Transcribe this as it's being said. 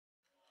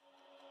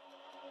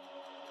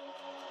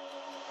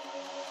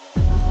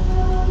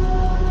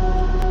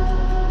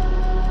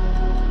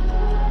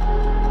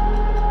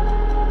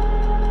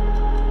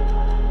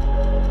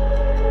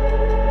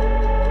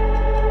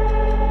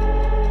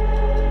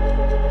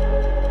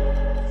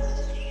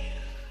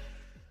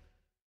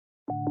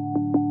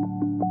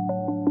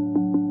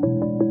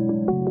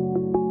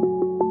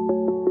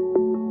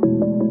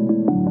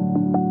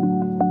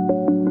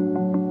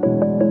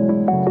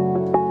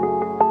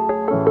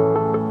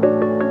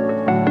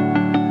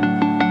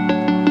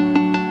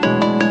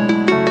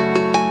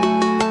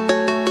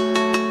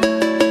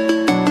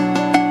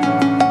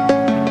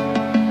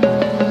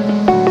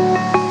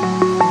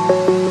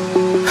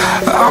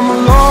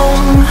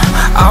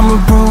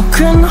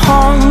broken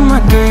home. I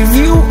gave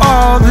you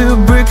all the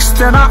bricks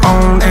that I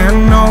own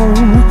and know.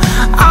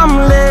 I'm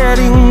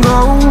letting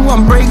go,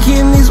 I'm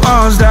breaking these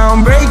walls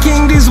down,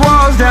 breaking these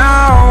walls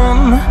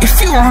down.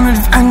 If you want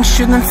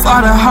adventure, then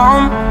fly to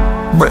home.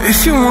 But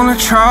if you wanna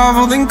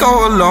travel, then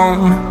go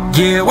alone.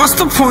 Yeah, what's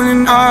the point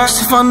in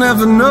us if I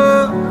never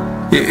know?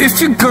 Yeah,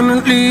 if you're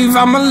gonna leave,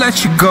 I'ma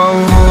let you go.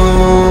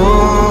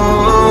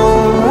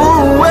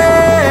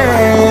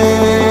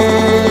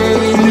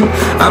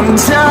 I'm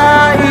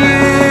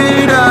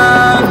tired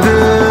of the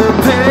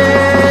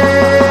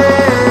pain.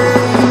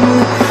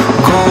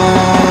 Go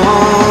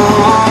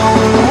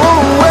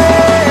away.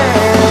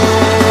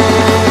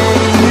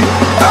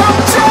 I'm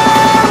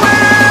tired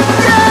with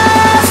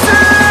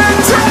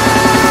yesterday.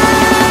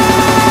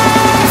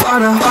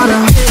 Harder,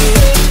 harder.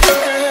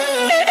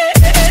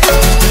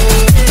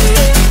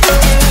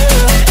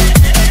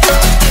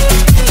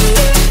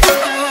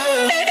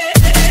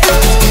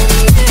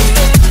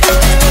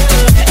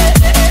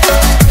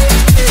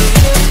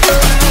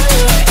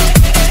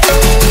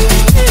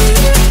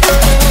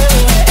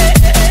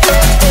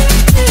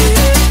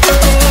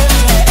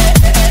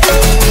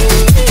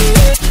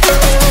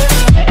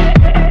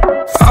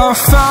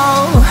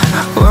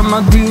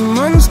 My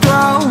demons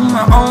dwell,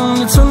 my own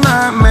little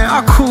nightmare,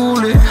 I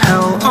call it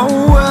hell, oh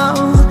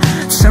well.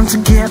 It's time to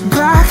get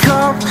back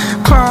up,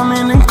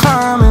 climbing and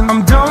climbing.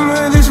 I'm done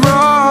with this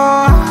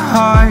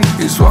ride,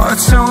 is what I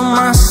tell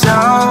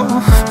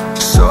myself,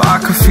 so I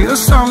could feel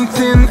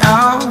something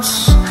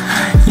else.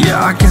 Yeah,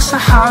 I guess I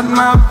had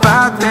my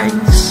bad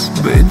days,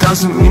 but it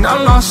doesn't mean I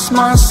lost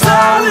my soul.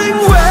 Darling,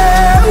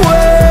 where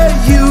were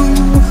you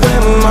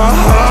when my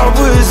heart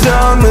was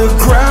on the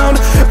ground?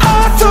 I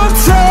thought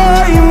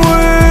time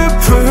would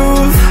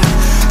prove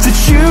that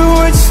you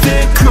would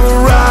stick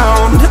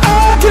around. I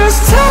guess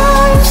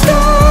time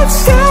stood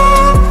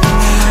still,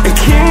 a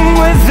king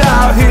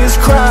without his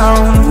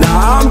crown. Now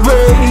I'm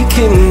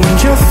breaking and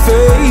you're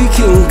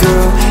faking,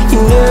 girl. You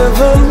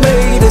never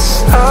made a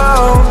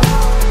sound.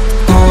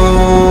 Oh,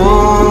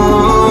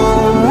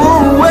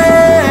 wait,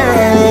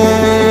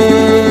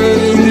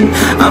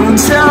 I'm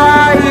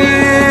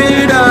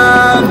tired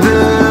of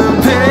the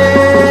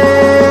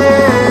pain.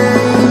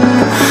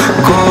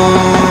 Go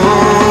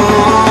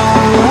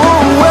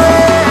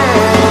away.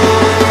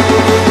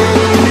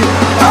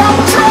 I'm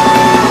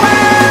tired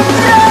with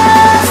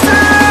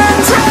yesterday.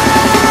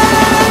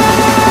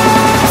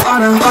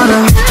 Harder,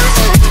 harder.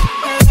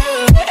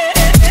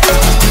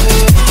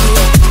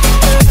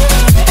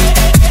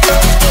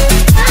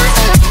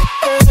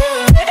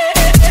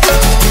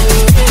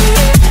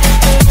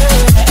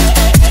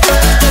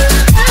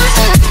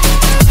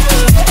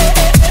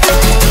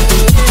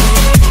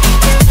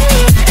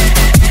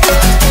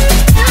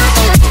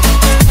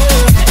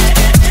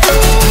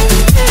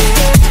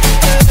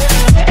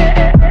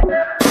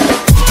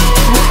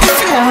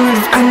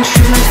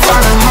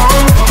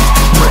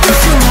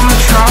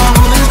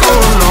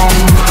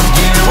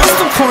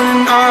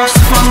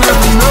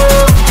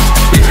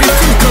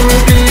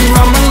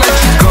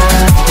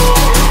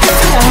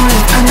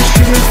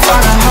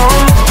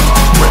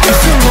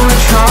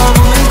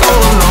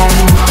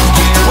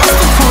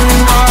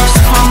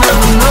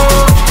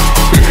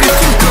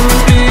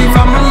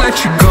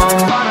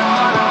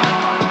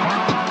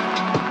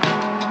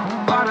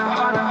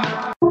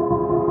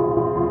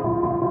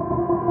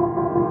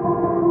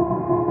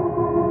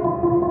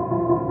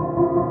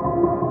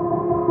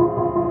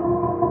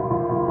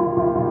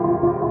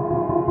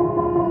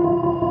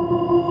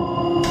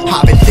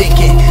 I've been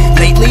thinking,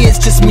 lately it's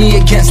just me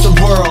against the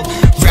world.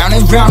 Round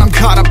and round I'm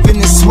caught up in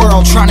this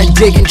swirl, trying to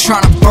dig and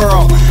trying to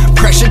burrow.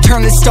 Pressure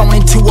turned this stone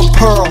into a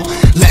pearl.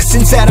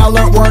 Lessons that I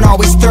learned weren't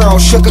always thorough,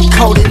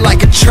 sugar-coated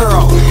like a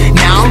churl.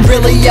 Now I'm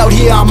really out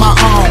here on my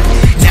own.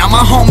 Now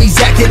my homies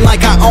acting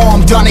like I owe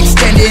 'em, done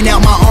extending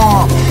out my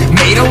arm.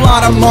 Made a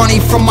lot of money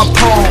from my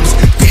poems,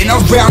 been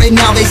around it,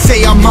 now they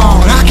say I'm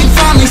on. I can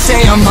finally say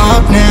I'm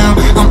up now,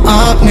 I'm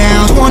up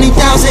now.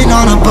 20,000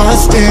 on a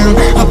bus down,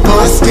 a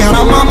bus down.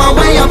 I'm on my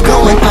way, I'm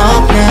going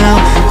up now,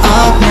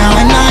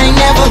 and I ain't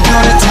never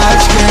gonna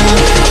touch down,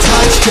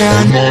 touch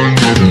down.